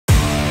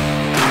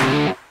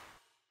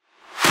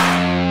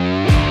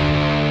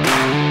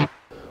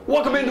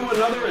Welcome into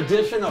another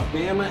edition of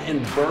Bama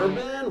and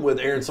Bourbon with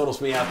Aaron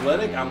Suttles, Me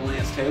Athletic. I'm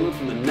Lance Taylor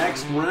from the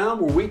Next Round,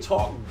 where we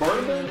talk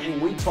bourbon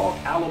and we talk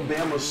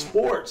Alabama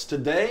sports.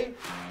 Today,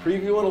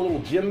 previewing a little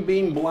Jim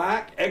Beam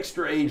Black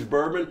extra age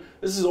bourbon.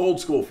 This is old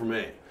school for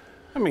me.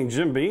 I mean,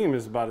 Jim Beam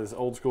is about as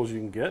old school as you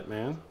can get,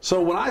 man.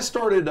 So when I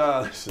started,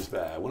 this is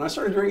bad. When I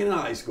started drinking in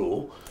high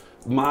school,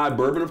 my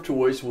bourbon of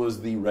choice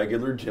was the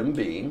regular Jim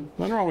Beam.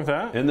 Nothing wrong with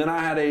that. And then I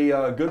had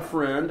a good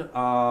friend,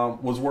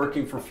 was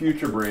working for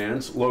Future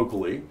Brands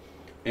locally.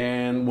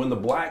 And when the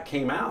black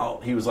came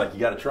out, he was like, you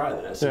got to try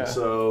this. Yeah. And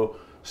so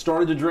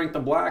started to drink the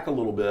black a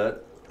little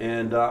bit.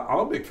 And I'm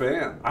a big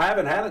fan. I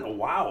haven't had it in a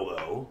while,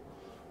 though.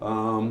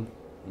 I'm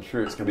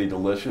sure it's going to be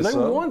delicious. They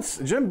once,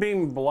 Jim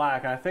Beam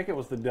Black, I think it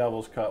was the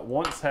Devil's Cut,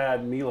 once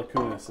had Mila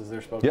Kunis as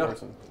their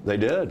spokesperson. Yeah, they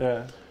did.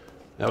 Yeah.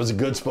 That was a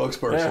good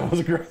spokesperson. Yeah, it was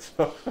a great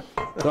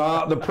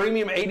spokesperson. The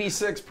premium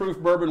 86 proof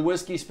bourbon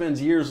whiskey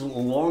spends years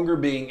longer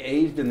being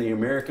aged in the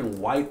American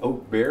white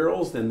oak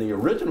barrels than the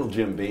original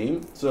Jim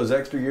Beam. So those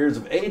extra years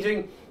of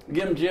aging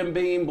give them Jim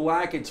Beam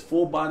Black its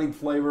full-bodied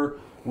flavor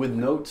with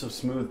notes of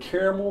smooth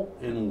caramel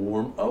and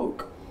warm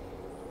oak.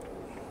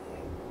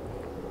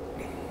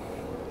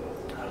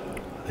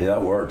 Yeah,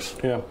 it works.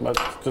 Yeah,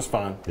 that's just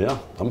fine. Yeah,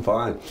 I'm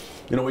fine.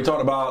 You know, we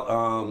talked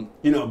about,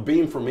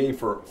 Beam for me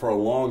for a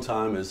long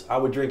time is I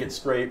would drink it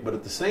straight, but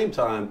at the same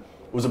time,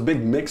 it was a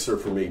big mixer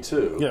for me,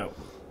 too. Yeah.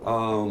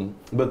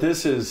 But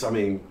this is,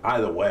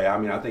 either way,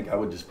 I think I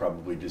would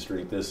probably just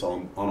drink this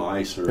on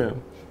ice or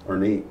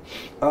neat.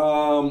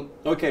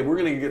 Okay, we're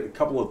going to get a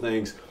couple of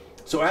things.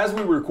 So as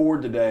we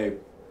record today,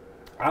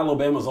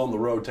 Alabama's on the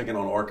road taking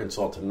on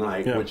Arkansas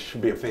tonight, which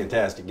should be a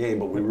fantastic game,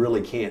 but we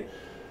really can't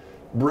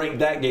break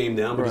that game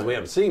down because we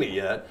haven't seen it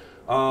yet.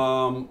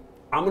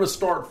 I'm going to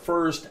start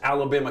first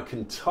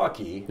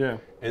Alabama-Kentucky,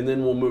 and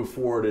then we'll move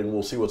forward and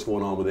we'll see what's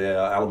going on with the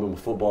Alabama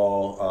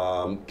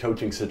football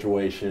coaching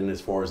situation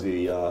as far as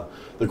the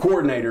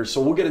coordinators.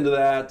 So we'll get into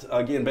that.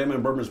 Again, Bama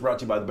and Bourbon is brought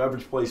to you by the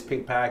Beverage Place,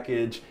 Pink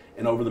Package,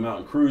 and Over the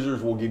Mountain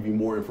Cruisers. We'll give you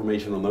more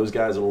information on those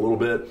guys in a little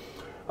bit.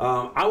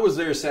 I was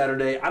there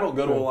Saturday. I don't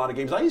go to a lot of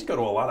games. I used to go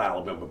to a lot of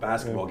Alabama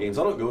basketball games.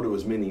 I don't go to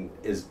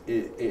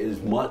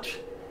as much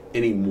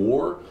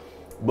anymore.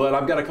 But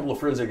I've got a couple of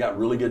friends that got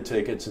really good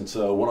tickets, and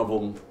so one of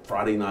them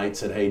Friday night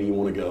said, hey, do you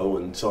want to go?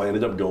 And so I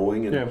ended up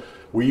going. And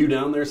were you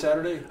down there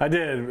Saturday? I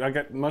did. I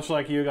got, much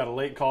like you, got a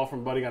late call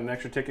from a buddy, got an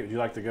extra ticket. Would you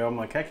like to go? I'm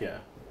like, heck yeah.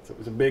 It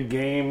was a big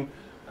game.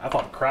 I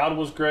thought the crowd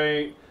was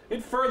great.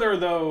 It further,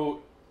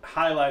 though,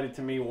 highlighted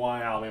to me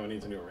why Alabama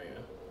needs a new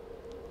arena.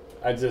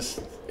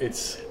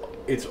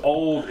 It's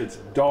old, it's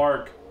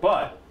dark,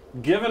 but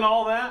given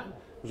all that,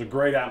 it was a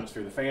great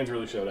atmosphere. The fans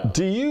really showed out.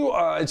 Do you,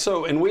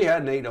 and we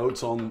had Nate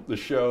Oates on the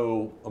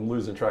show, I'm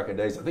losing track of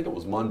days, I think it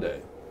was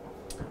Monday.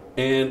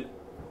 And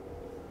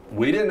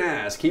we didn't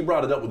ask. He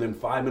brought it up within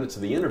 5 minutes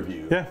of the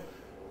interview. Yeah.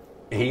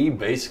 He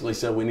basically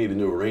said we need a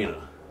new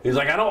arena. He's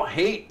like, I don't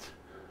hate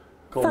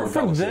For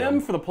them,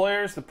 for the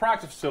players, the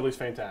practice facility is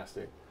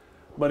fantastic.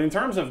 But in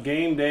terms of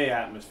game day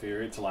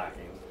atmosphere, it's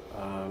lacking.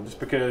 Just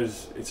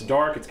because it's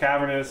dark, it's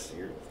cavernous,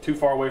 you're too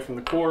far away from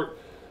the court.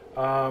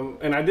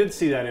 And I did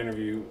see that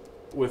interview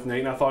with Nate,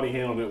 and I thought he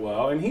handled it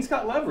well. And he's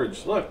got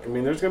leverage. Look,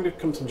 there's going to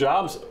be some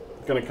jobs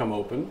going to come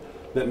open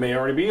that may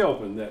already be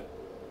open, that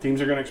teams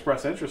are going to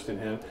express interest in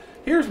him.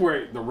 Here's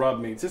where the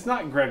rub meets. It's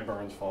not Greg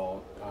Burns'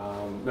 fault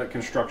that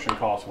construction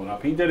costs went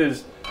up. He did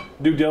his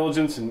due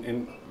diligence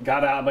and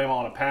got Alabama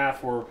on a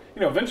path where,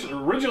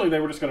 originally they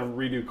were just going to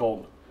redo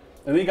Coleman.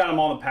 And then he got them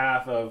on the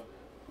path of,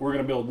 we're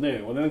going to build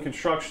new. And then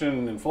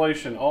construction,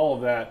 inflation, all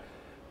of that.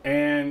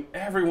 And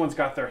everyone's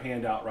got their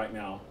hand out right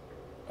now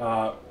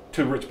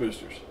to rich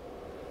boosters.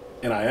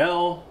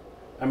 NIL,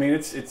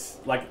 it's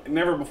like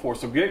never before.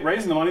 So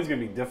raising the money is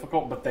going to be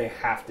difficult, but they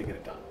have to get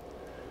it done.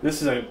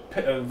 This is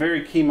a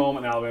very key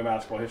moment in Alabama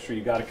basketball history.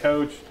 You got a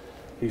coach.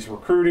 He's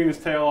recruiting his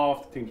tail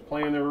off. The team's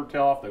playing their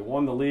tail off. They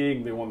won the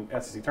league. They won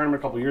the SEC tournament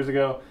a couple of years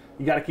ago.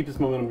 You got to keep this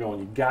momentum going.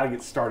 You got to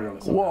get started on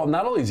it somehow. Well,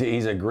 not only is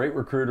he's a great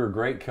recruiter,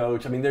 great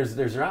coach.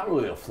 There's not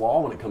really a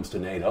flaw when it comes to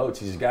Nate Oates.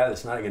 He's a guy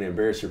that's not going to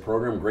embarrass your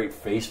program. Great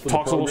face for the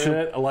program. Talks a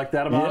little shit. I like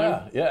that about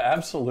him. Yeah,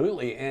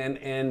 absolutely.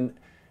 And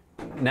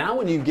now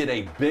when you get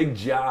a big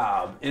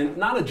job, and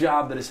not a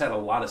job that has had a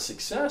lot of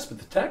success, but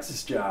the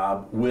Texas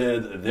job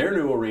with their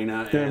new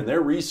arena and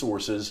their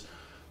resources,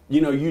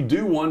 you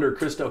do wonder,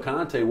 Chris Del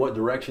Conte, what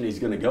direction he's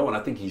going to go. And I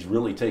think he's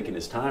really taking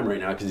his time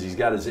right now because he's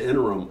got his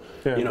interim,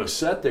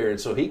 set there.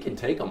 And so he can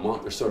take a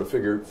month or so to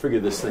figure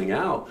this thing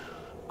out.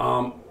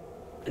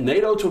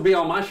 Nate Oates will be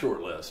on my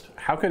short list.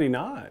 How could he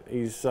not?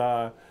 He's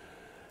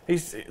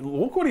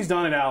look what he's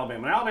done at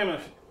Alabama. And Alabama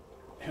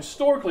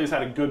historically has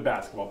had a good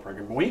basketball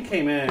program. When he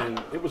came in,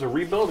 it was a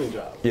rebuilding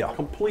job. Yeah.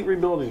 Complete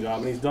rebuilding job,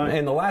 and he's done it.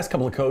 And the last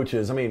couple of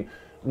coaches,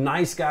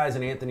 nice guys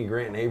in Anthony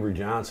Grant and Avery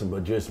Johnson,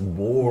 but just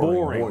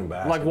boring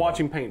basketball. Like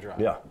watching paint dry.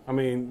 Yeah.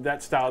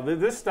 That style.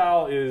 This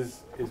style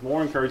is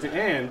more encouraging.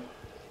 And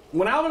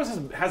when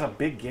Alabama has a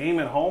big game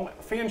at home,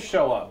 fans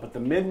show up. But the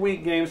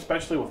midweek game,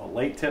 especially with a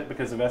late tip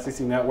because of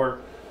SEC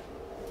Network,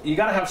 you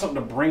got to have something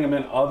to bring them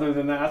in other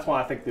than that. That's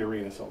why I think the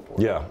arena is so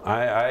important. Yeah,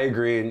 I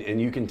agree,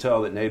 and you can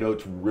tell that Nate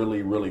Oates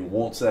really, really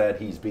wants that.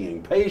 He's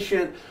being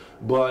patient,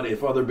 but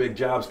if other big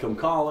jobs come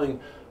calling,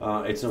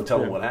 it's no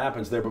telling what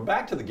happens there. But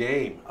back to the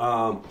game.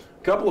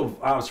 Couple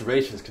of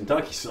observations.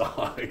 Kentucky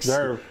sucks.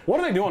 What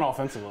are they doing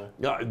offensively?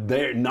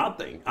 They're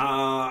nothing.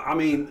 I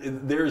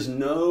mean, there's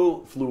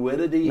no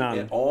fluidity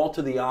at all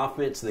to the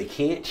offense. They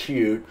can't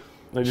shoot.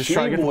 They just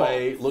try to get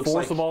the ball,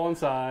 force the ball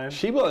inside.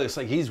 Sheba looks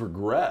like he's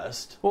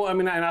regressed. Well, I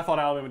mean, and I thought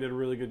Alabama did a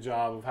really good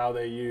job of how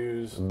they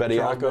use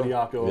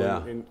Bediako.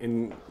 Yeah.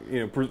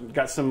 And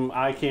got some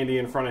eye candy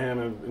in front of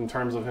him in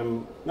terms of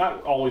him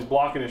not always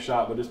blocking his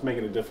shot, but just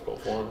making it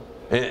difficult for him.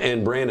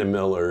 And Brandon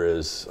Miller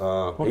is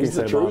he's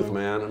the truth,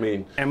 man. I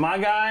mean, and my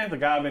guy, the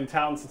guy I've been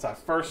touting since I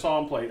first saw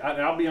him play,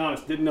 and I'll be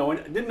honest, didn't know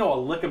a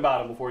lick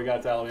about him before he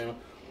got to Alabama.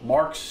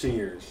 Mark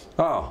Sears.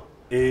 Oh.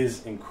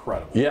 Is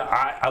incredible. Yeah,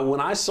 I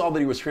when I saw that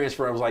he was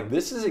transferred, I was like,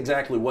 this is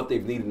exactly what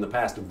they've needed in the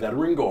past, a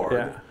veteran guard.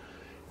 Yeah.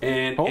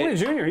 And only a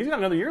junior. He's got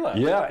another year left.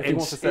 Yeah, if he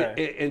wants to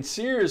stay. And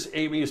Sears,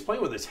 he was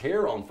playing with his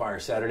hair on fire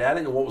Saturday. I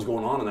didn't know what was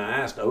going on, and I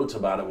asked Oates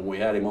about it when we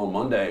had him on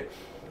Monday.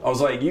 I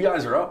was like, you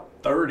guys are up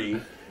 30.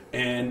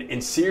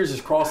 And Sears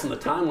is crossing the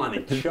timeline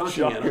and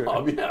chunking it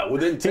up. Yeah,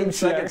 within 10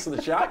 seconds of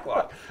the shot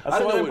clock. I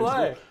don't know what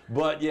he's doing.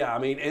 But, yeah, I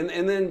mean,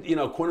 and then,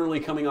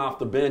 Quinterly coming off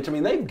the bench. I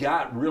mean, they've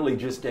got really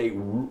just a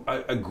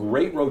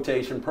great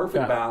rotation,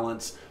 perfect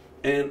balance.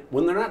 And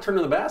when they're not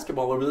turning the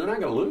basketball over, they're not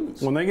going to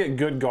lose. When they get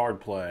good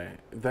guard play,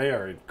 they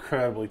are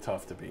incredibly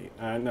tough to beat.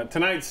 And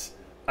tonight's,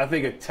 I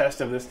think, a test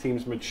of this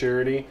team's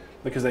maturity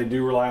because they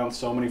do rely on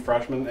so many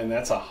freshmen, and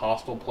that's a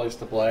hostile place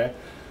to play.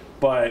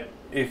 But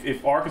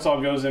if Arkansas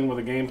goes in with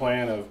a game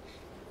plan of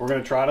we're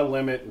going to try to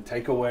limit and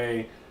take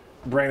away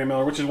Brandon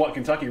Miller, which is what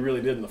Kentucky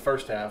really did in the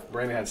first half.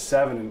 Brandon had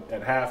 7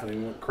 at half and he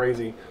went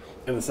crazy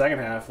in the second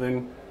half.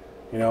 Then,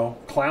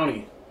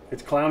 Clowney.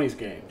 It's Clowney's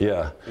game.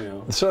 Yeah.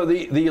 So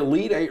the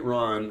Elite Eight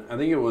run, I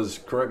think it was,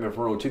 correct me if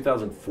I'm wrong,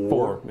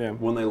 2004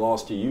 when they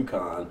lost to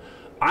UConn.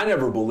 I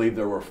never believed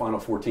there were a Final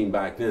 14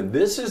 back then.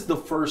 This is the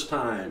first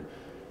time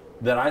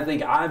that I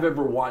think I've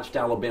ever watched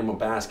Alabama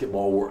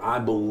basketball where I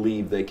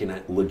believe they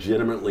can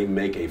legitimately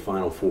make a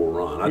Final Four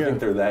run. I think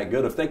they're that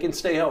good if they can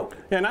stay healthy.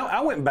 Yeah, and I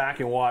went back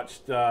and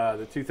watched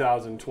the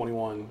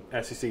 2021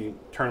 SEC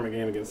tournament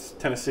game against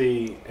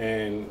Tennessee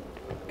and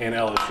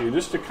LSU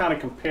just to kind of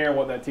compare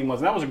what that team was.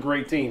 And that was a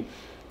great team,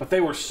 but they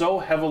were so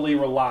heavily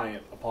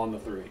reliant upon the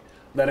three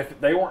that if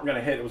they weren't going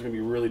to hit, it was going to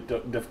be really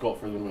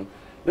difficult for them to win.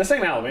 This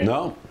ain't Alabama.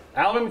 No.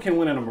 Alabama can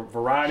win in a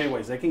variety of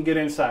ways. They can get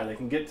inside. They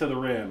can get to the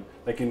rim.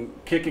 They can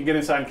kick it, get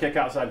inside, and kick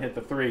outside and hit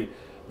the three.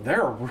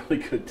 They're a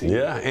really good team.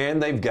 Yeah,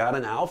 and they've got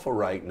an alpha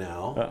right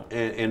now,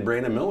 and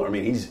Brandon Miller. I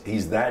mean,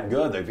 he's that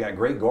good. They've got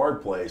great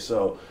guard play.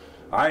 So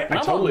I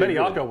totally agree.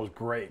 Bediako was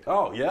great.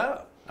 Oh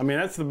yeah. I mean,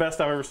 that's the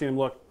best I've ever seen him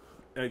look,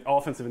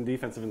 offensive and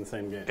defensive in the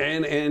same game.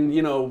 And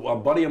a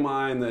buddy of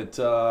mine that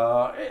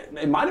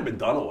it might have been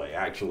Dunaway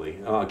actually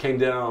came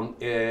down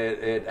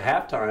at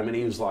halftime, and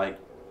he was like,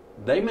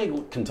 they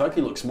make Kentucky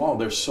look small.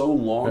 They're so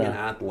long and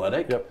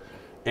athletic. Yep.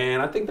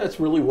 And I think that's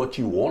really what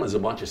you want is a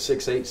bunch of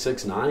 6'8",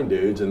 6'9"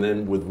 dudes, and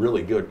then with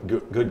really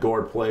good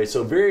guard play.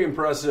 So very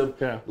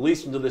impressive, at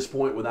least to this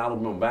point with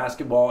Alabama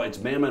basketball. It's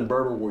Bama and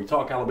Bourbon. When we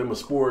talk Alabama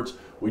sports,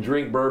 we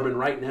drink bourbon.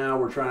 Right now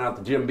we're trying out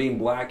the Jim Beam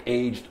Black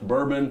Aged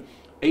Bourbon.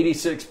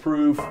 86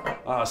 proof,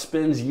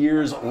 spends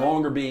years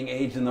longer being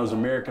aged in those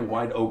American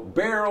white oak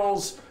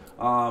barrels.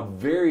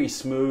 Very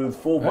smooth,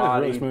 full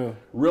body.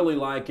 Really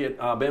like it.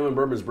 Bama and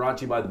Bourbon is brought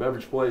to you by the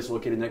Beverage Place,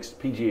 located next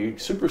to PGA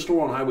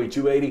Superstore on Highway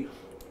 280.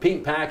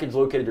 Pink Package,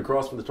 located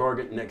across from the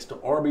Target, next to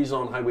Arby's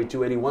on Highway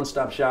 280.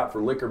 One-stop shop for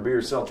liquor, beer,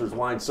 seltzers,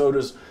 wine,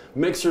 sodas,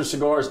 mixers,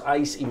 cigars,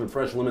 ice, even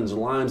fresh lemons and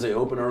limes. They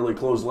open early,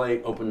 close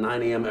late, open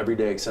 9 a.m. every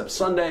day except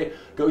Sunday.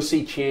 Go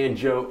see Chan,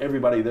 Joe,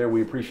 everybody there.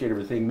 We appreciate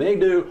everything they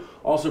do.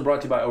 Also brought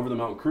to you by Over the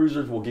Mountain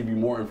Cruisers. We'll give you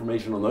more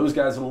information on those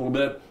guys in a little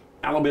bit.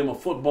 Alabama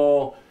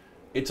football.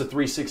 It's a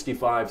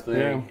 365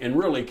 thing, and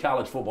really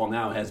college football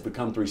now has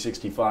become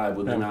 365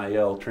 with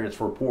NIL,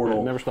 transfer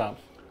portal. It never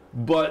stops.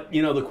 But,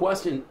 the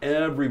question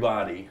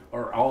everybody,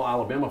 or all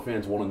Alabama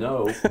fans want to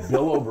know,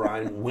 Bill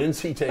O'Brien,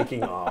 when's he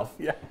taking off?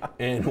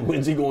 And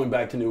when's he going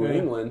back to New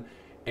England?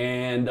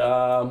 And,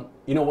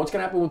 what's going to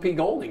happen with Pete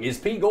Golding? Is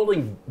Pete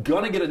Golding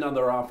going to get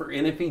another offer?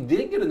 And if he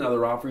did get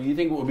another offer, you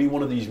think it would be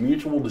one of these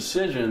mutual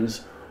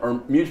decisions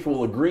or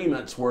mutual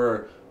agreements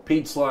where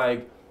Pete's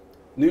like,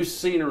 new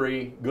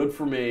scenery, good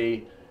for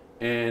me,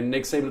 and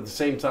Nick Saban at the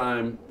same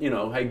time,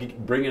 hey,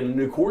 bringing a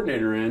new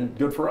coordinator in,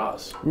 good for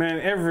us. Man,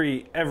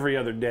 every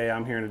other day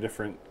I'm hearing a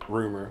different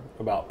rumor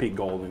about Pete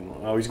Golding.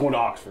 Oh, he's going to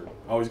Oxford.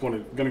 Oh, he's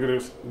going to go to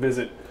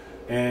visit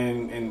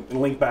and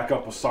link back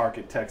up with Sark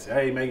at Texas.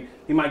 Hey,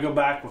 he might go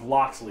back with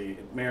Loxley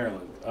at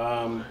Maryland.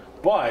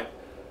 But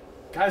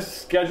guy's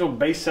scheduled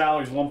base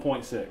salary is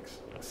 1.6.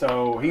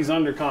 So he's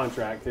under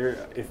contract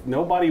there. If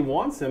nobody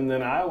wants him,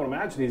 then I would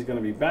imagine he's going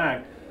to be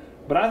back.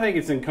 But I think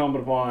it's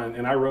incumbent upon,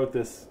 and I wrote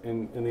this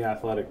in The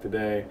Athletic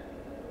today,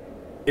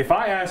 if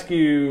I ask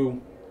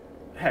you,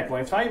 heck,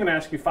 Lance, if I even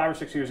ask you 5 or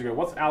 6 years ago,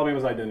 what's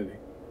Alabama's identity?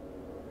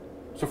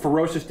 So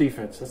ferocious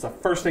defense. That's the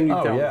first thing you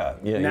tell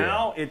them.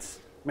 Now it's,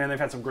 man, they've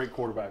had some great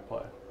quarterback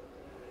play.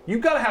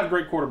 You've got to have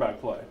great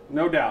quarterback play,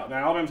 no doubt. Now,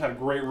 Alabama's had a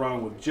great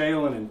run with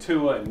Jalen and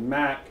Tua and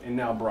Mac and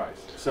now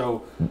Bryce.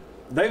 So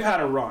they've had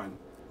a run.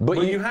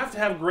 But you have to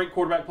have great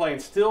quarterback play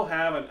and still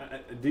have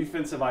a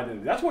defensive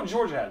identity. That's what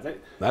Georgia has.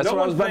 That's what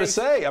I was about to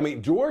say. I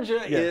mean,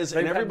 Georgia is,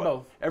 and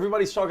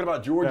everybody's talking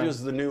about Georgia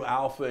as the new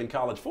alpha in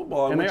college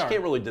football, which you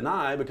can't really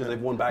deny because they've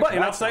won back-to-back.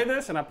 And I'll say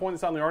this, and I point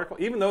this out in the article,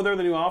 even though they're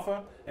the new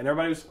alpha and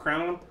everybody was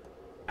crowning them,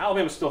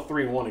 Alabama's still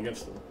 3-1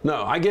 against them.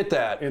 No, I get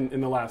that. In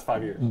the last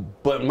 5 years.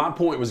 But my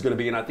point was going to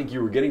be, and I think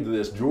you were getting to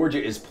this,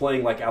 Georgia is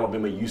playing like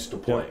Alabama used to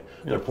play.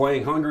 They're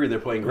playing hungry. They're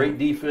playing great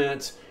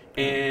defense.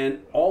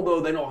 And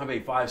although they don't have a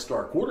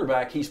 5-star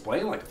quarterback, he's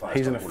playing like a 5-star quarterback.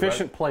 He's an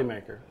efficient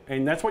playmaker.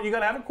 And that's what you got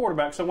to have at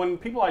quarterback. So when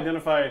people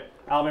identify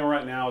Alabama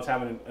right now as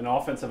having an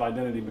offensive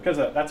identity, because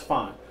of that, that's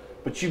fine.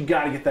 But you've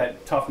got to get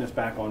that toughness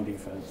back on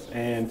defense.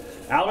 And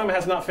Alabama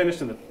has not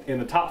finished in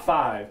the top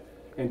 5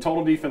 in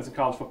total defense in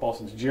college football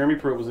since Jeremy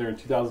Pruitt was there in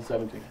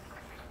 2017.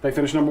 They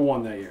finished number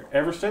 1 that year.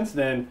 Ever since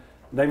then,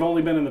 they've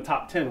only been in the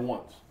top 10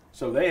 once.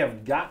 So they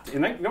have got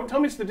to, and don't tell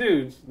me it's the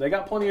dudes. They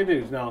got plenty of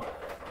dudes. Now,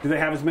 do they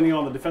have as many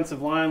on the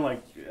defensive line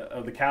like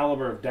the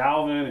caliber of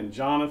Dalvin and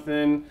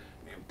Jonathan?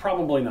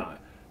 Probably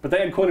not. But they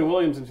had Quentin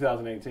Williams in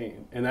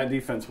 2018, and that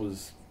defense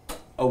was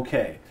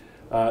okay.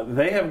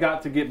 They have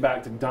got to get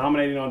back to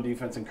dominating on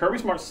defense. And Kirby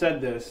Smart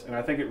said this, and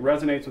I think it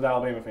resonates with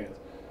Alabama fans.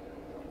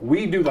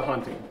 We do the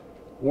hunting.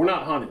 We're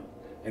not hunted.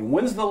 And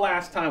when's the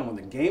last time when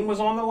the game was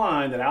on the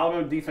line that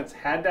Alabama defense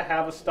had to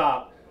have a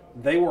stop,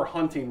 they were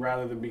hunting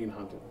rather than being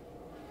hunted?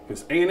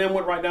 Because A&M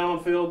went right down on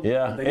the field.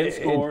 Yeah, they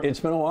didn't score. It's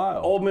been a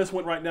while. Ole Miss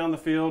went right down the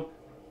field.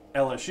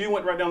 LSU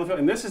went right down the field.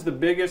 And this is the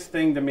biggest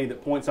thing to me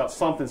that points out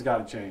something's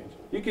got to change.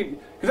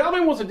 Because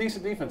Alabama was a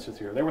decent defense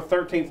this year. They were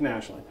 13th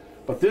nationally.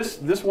 But this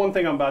one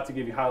thing I'm about to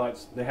give you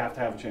highlights, they have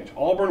to have a change.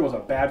 Auburn was a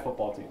bad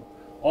football team.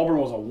 Auburn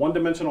was a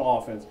one-dimensional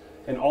offense.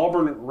 And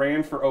Auburn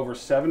ran for over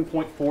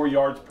 7.4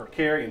 yards per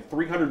carry and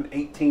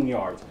 318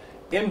 yards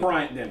in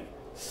Bryant-Denny.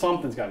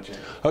 Something's got to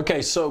change.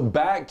 Okay, so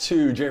back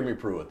to Jeremy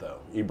Pruitt, though.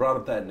 You brought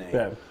up that name.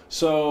 Yeah.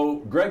 So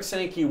Greg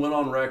Sankey went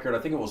on record, I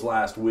think it was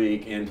last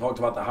week, and talked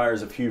about the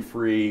hires of Hugh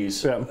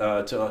Freeze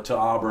to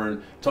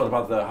Auburn, talked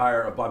about the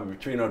hire of Bobby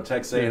Petrino to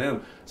Texas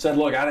A&M, said,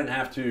 look, I didn't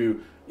have to,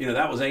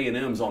 that was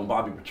A&M's on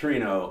Bobby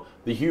Petrino.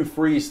 The Hugh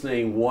Freeze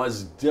thing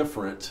was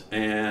different,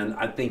 and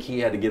I think he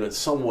had to get it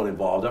somewhat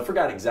involved. I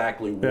forgot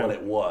exactly what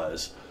it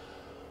was.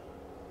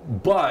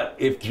 But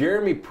if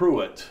Jeremy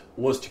Pruitt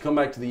was to come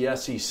back to the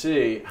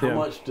SEC, how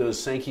much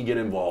does Sankey get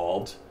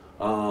involved?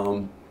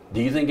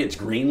 Do you think it's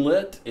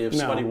greenlit if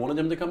somebody wanted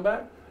him to come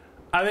back?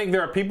 I think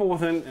there are people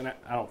within, and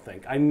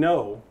I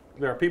know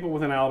there are people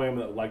within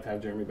Alabama that would like to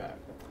have Jeremy back.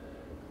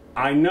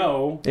 I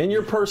know. In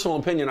your personal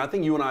opinion, I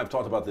think you and I have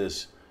talked about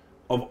this,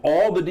 of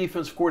all the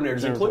defensive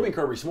coordinators, including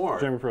Kirby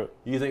Smart, Jeremy Pruitt.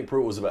 You think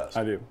Pruitt was the best?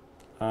 I do.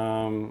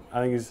 I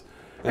think he's.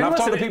 And I've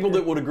talked to people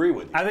that would agree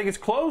with you. I think it's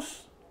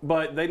close.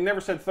 But they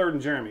never said third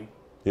and Jeremy.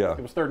 Yeah.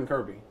 It was third and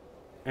Kirby.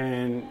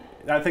 And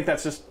I think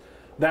that just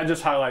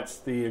highlights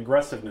the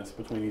aggressiveness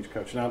between each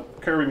coach. Now,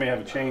 Kirby may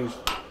have changed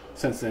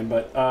since then,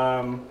 but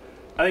I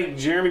think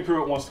Jeremy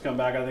Pruitt wants to come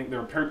back. I think there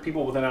are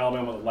people within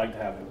Alabama that would like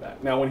to have him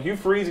back. Now, when Hugh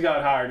Freeze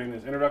got hired in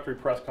his introductory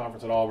press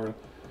conference at Auburn,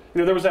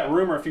 there was that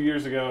rumor a few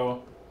years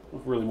ago,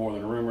 really more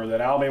than a rumor, that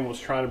Alabama was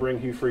trying to bring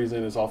Hugh Freeze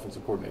in as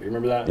offensive coordinator. You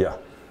remember that? Yeah.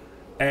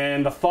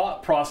 And the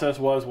thought process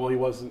was, well, he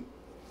wasn't.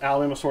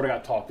 Alabama sort of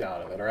got talked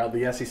out of it, or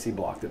the SEC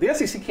blocked it. The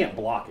SEC can't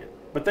block it,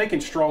 but they can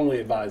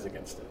strongly advise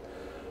against it.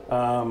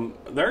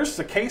 There's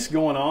a case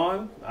going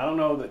on, I don't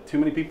know that too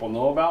many people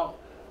know about.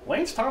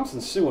 Lance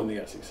Thompson's suing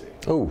the SEC.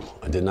 Oh,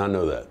 I did not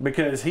know that.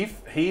 Because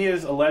he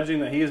is alleging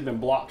that he has been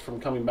blocked from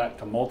coming back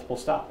to multiple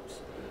stops.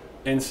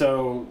 And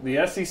so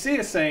the SEC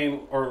is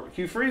saying, or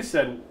Hugh Freeze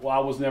said,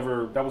 well,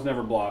 that was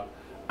never blocked.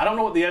 I don't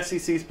know what the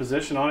SEC's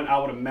position on it. I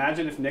would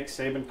imagine if Nick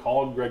Saban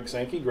called Greg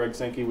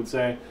Sankey would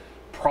say,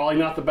 probably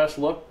not the best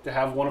look to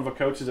have one of the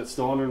coaches that's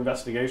still under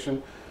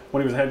investigation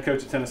when he was a head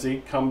coach at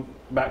Tennessee come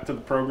back to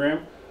the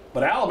program.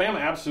 But Alabama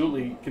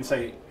absolutely can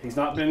say he's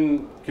not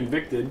been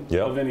convicted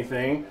of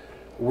anything.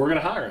 We're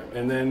going to hire him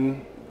and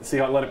then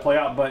let it play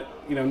out. But,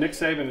 Nick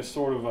Saban is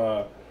sort of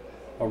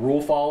a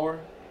rule follower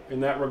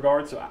in that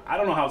regard. So I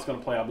don't know how it's going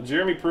to play out. But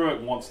Jeremy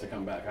Pruitt wants to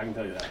come back. I can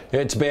tell you that.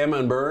 It's Bama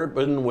and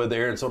Bourbon with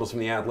Aaron Suttles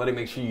from The Athletic.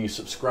 Make sure you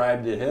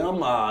subscribe to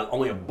him.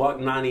 Only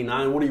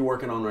 $1.99. What are you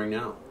working on right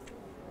now?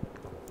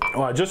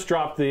 Well, I just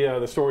dropped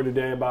the story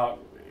today about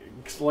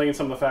explaining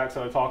some of the facts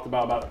that I talked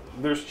about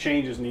there's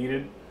changes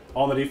needed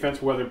on the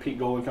defense, whether Pete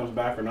Golding comes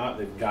back or not.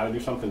 They've got to do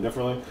something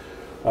differently.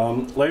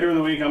 Later in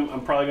the week,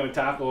 I'm probably going to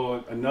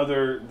tackle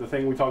the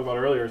thing we talked about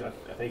earlier. Is I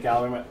think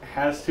Alabama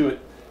has to,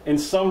 in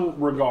some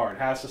regard,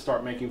 has to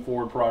start making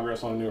forward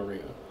progress on a new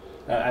arena.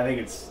 I think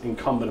it's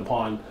incumbent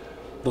upon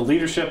the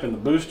leadership and the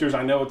boosters.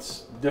 I know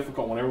it's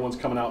difficult when everyone's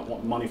coming out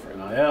wanting money for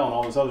NIL and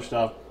all this other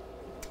stuff.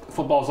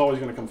 Football is always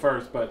going to come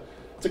first, but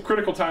it's a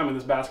critical time in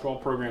this basketball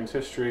program's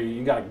history.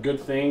 You got a good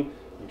thing.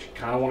 you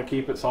kind of want to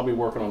keep it, so I'll be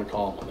working on a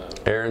column on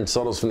that. Aaron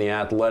Suttles from The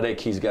Athletic.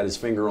 He's got his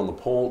finger on the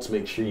pulse.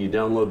 Make sure you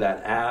download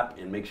that app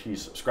and make sure you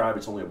subscribe.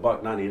 It's only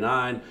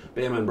 $1.99.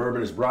 Bama and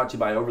Bourbon is brought to you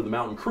by Over the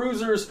Mountain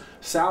Cruisers,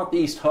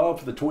 Southeast hub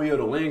for the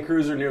Toyota Land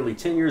Cruiser. Nearly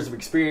 10 years of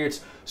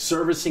experience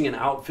servicing and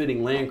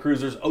outfitting Land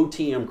Cruisers,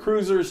 OTM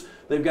Cruisers.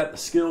 They've got the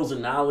skills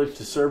and knowledge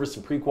to service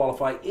and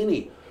pre-qualify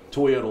any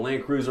Toyota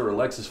Land Cruiser or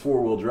Lexus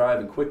 4-wheel drive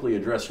and quickly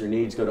address your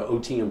needs. Go to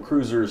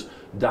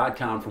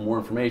otmcruisers.com for more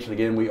information.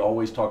 Again, we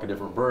always talk a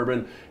different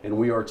bourbon, and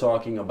we are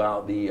talking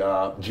about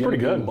the Jim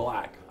Beam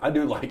Black. I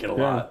do like it a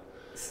lot.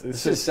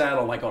 It's just sad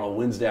on a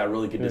Wednesday. I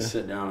really could just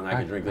sit down and I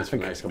could drink this for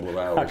the next couple of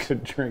hours. I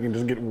could drink and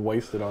just get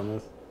wasted on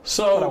this.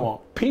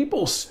 So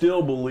people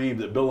still believe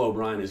that Bill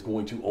O'Brien is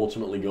going to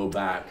ultimately go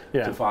back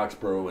to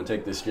Foxborough and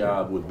take this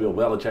job with Bill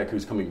Belichick,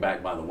 who's coming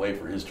back, by the way,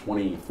 for his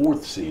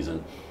 24th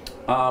season.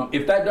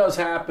 If that does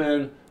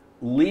happen,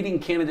 leading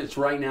candidates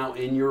right now,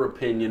 in your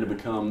opinion, to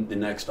become the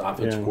next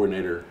offensive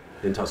coordinator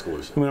in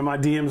Tuscaloosa? I mean, my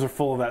DMs are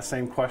full of that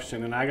same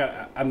question, and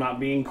I'm not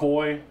being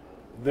coy.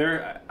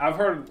 I've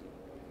heard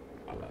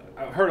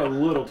a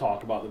little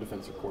talk about the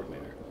defensive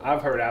coordinator.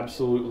 I've heard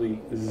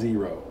absolutely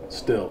zero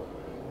still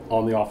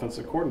on the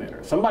offensive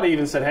coordinator. Somebody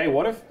even said, hey,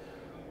 would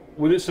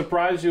it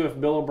surprise you if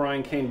Bill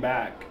O'Brien came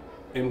back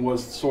and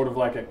was sort of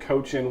like a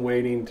coach in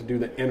waiting to do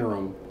the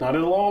interim, not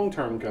a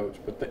long-term coach,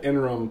 but the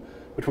interim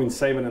between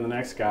Saban and the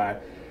next guy?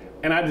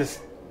 And I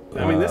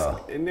mean,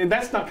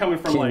 that's not coming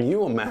from Can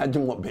you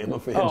imagine what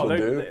Bama fans would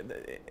do?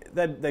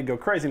 They go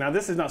crazy. Now,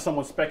 this is not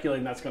someone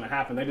speculating that's going to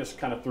happen. They just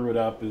kind of threw it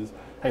up as,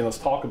 hey, let's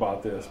talk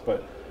about this.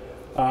 But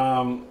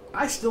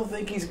I still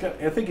think he's going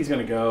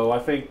to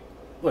go.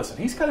 Listen,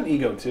 he's got an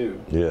ego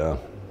too. Yeah.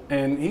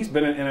 And he's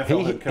been an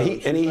NFL head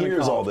coach. He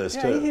hears all this too.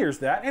 Yeah, he hears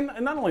that. And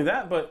not only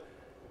that, but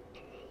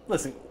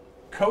listen,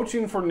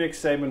 coaching for Nick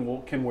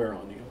Saban can wear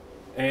on you.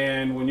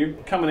 And when you're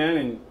coming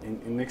in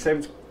and Nick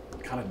Saban's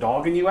kind of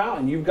dogging you out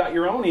and you've got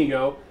your own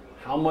ego,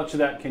 how much of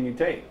that can you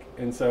take?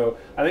 And so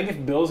I think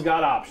if Bill's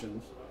got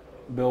options,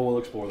 Bill will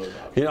explore those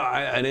options. You know,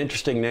 an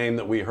interesting name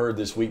that we heard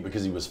this week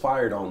because he was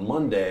fired on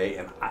Monday,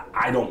 and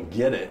I don't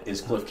get it,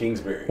 is Cliff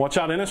Kingsbury. Watch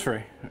out,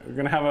 Innisfree. We're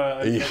going to have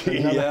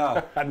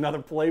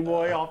another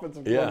Playboy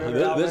offensive coordinator.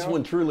 Yeah, this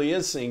one truly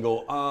is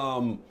single.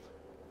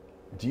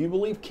 Do you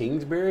believe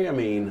Kingsbury? I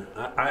mean,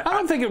 I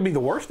don't think it would be the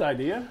worst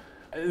idea.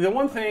 The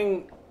one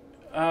thing,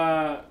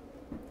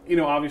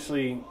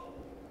 obviously,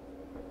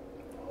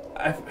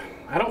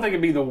 I don't think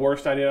it'd be the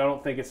worst idea. I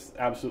don't think it's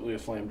absolutely a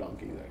slam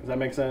dunk either. Does that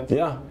make sense?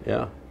 Yeah.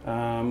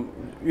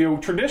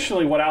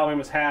 Traditionally, what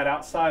Alabama's had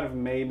outside of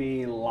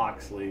maybe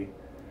Loxley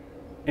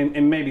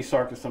and maybe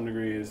Sark to some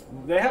degree is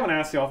they haven't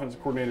asked the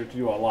offensive coordinator to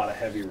do a lot of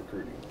heavy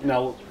recruiting.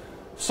 Now,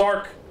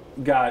 Sark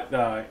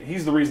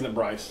he's the reason that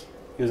Bryce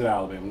is at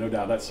Alabama, no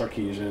doubt. That's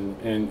Sarkisian,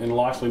 and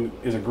Loxley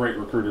is a great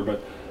recruiter,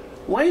 but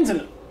Lane's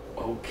an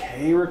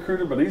okay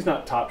recruiter, but he's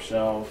not top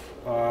shelf.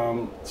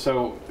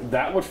 So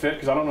that would fit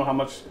because I don't know how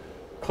much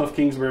Cliff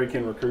Kingsbury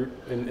can recruit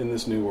in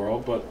this new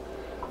world, but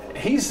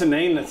he's the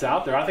name that's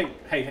out there. I think,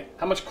 hey,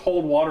 how much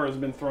cold water has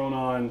been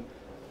thrown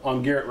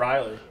on Garrett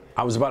Riley?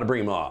 I was about to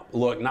bring him up.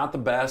 Look, not the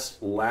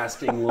best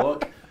lasting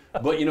look,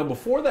 but,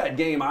 before that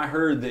game, I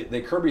heard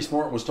that Kirby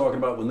Smart was talking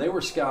about when they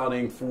were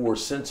scouting for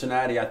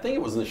Cincinnati, I think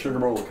it was in the Sugar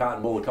Bowl or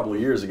Cotton Bowl a couple of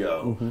years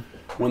ago,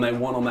 when they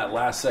won on that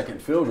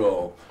last-second field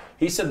goal.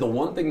 He said the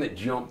one thing that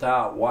jumped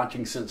out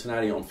watching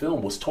Cincinnati on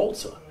film was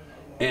Tulsa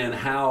and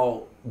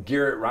how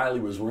Garrett Riley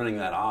was running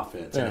that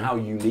offense and how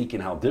unique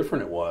and how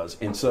different it was.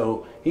 And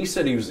so he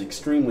said he was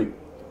extremely,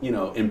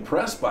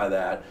 impressed by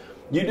that.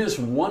 You just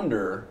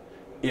wonder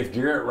if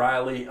Garrett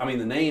Riley, I mean,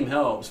 the name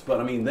helps,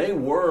 but, I mean, they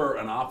were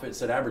an offense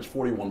that averaged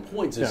 41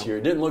 points this year.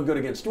 It didn't look good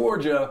against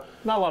Georgia.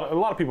 A lot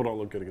of people don't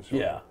look good against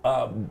Georgia.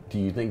 Yeah. Do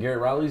you think Garrett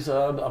Riley's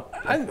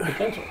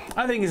potential?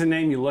 I think he's a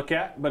name you look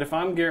at, but if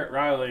I'm Garrett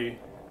Riley,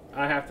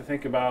 I have to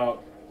think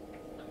about,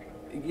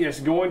 yes,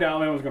 going to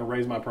Alabama is going to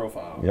raise my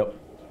profile. Yep.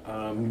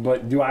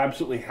 But do I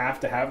absolutely have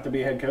to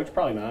be a head coach?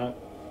 Probably not.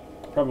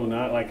 Probably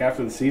not. Like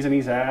after the season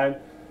he's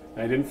had,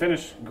 I didn't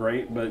finish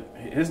great, but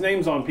his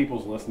name's on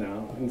people's list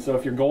now. And so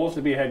if your goal is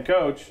to be a head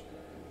coach,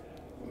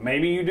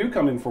 maybe you do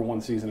come in for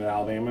one season at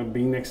Alabama,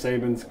 be Nick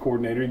Saban's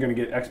coordinator. You're going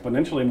to get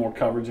exponentially more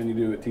coverage than you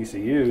do at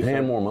TCU.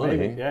 And more money.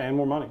 Maybe. Yeah, and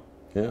more money.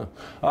 Yeah.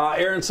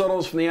 Aaron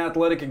Suttles from The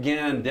Athletic.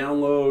 Again,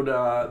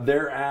 download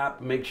their app.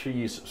 Make sure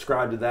you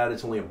subscribe to that.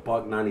 It's only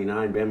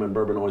 $1.99. Bama and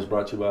Bourbon always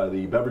brought to you by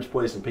the Beverage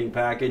Place and Pink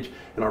Package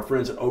and our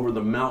friends at Over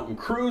the Mountain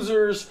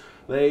Cruisers.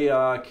 They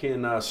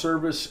can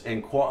service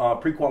and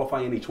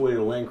pre-qualify any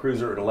Toyota Land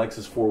Cruiser or a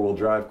Lexus 4-wheel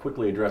drive.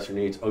 Quickly address your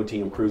needs.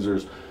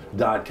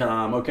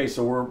 otmcruisers.com. Okay,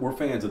 so we're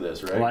fans of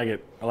this, right? I like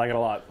it. I like it a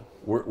lot.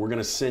 We're going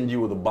to send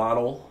you with a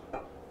bottle.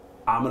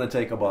 I'm going to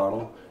take a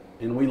bottle.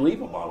 And we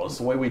leave a bottle. It's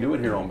the way we do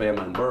it here on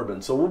Bama and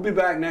Bourbon. So we'll be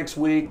back next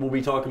week. We'll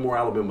be talking more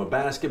Alabama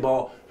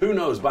basketball. Who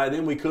knows? By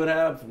then we could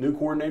have new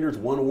coordinators,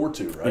 one or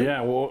two, right?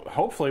 Yeah, well,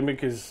 hopefully,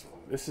 because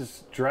this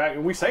is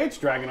we say it's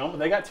dragging on, but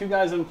they got two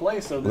guys in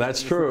place. So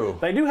that's true.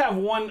 They do have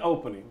one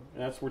opening.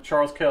 That's where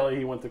Charles Kelly,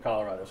 he went to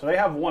Colorado. So they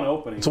have one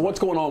opening. So what's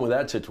going on with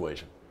that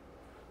situation?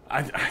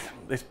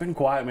 It's been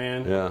quiet,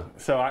 man. Yeah.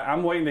 So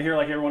I'm waiting to hear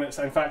like everyone.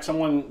 In fact,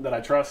 someone that I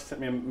trust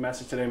sent me a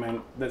message today,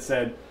 man, that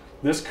said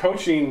this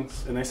coaching,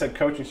 and they said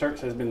coaching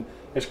search has been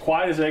as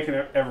quiet as they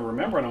can ever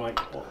remember. And I'm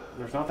like, well,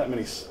 there's not that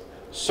many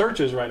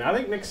searches right now. I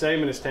think Nick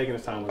Saban is taking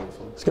his time with this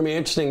one. It's going to be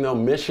interesting, though,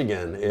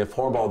 Michigan, if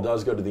Harbaugh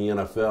does go to the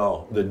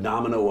NFL, the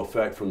domino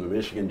effect from the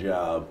Michigan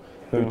job,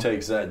 who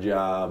takes that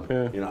job,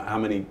 you know, how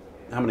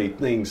many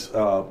things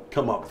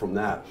come up from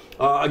that.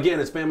 Again,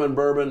 it's Bama and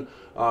Bourbon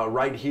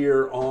right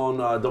here on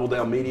Double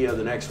Down Media.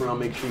 The next round,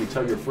 make sure you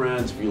tell your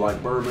friends. If you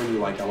like bourbon, you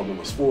like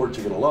Alabama sports,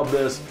 you're going to love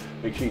this.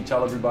 Make sure you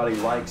tell everybody,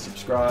 like,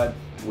 subscribe.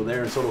 With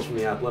Aaron Suttles from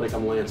The Athletic,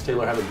 I'm Lance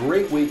Taylor. Have a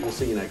great week. We'll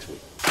see you next week.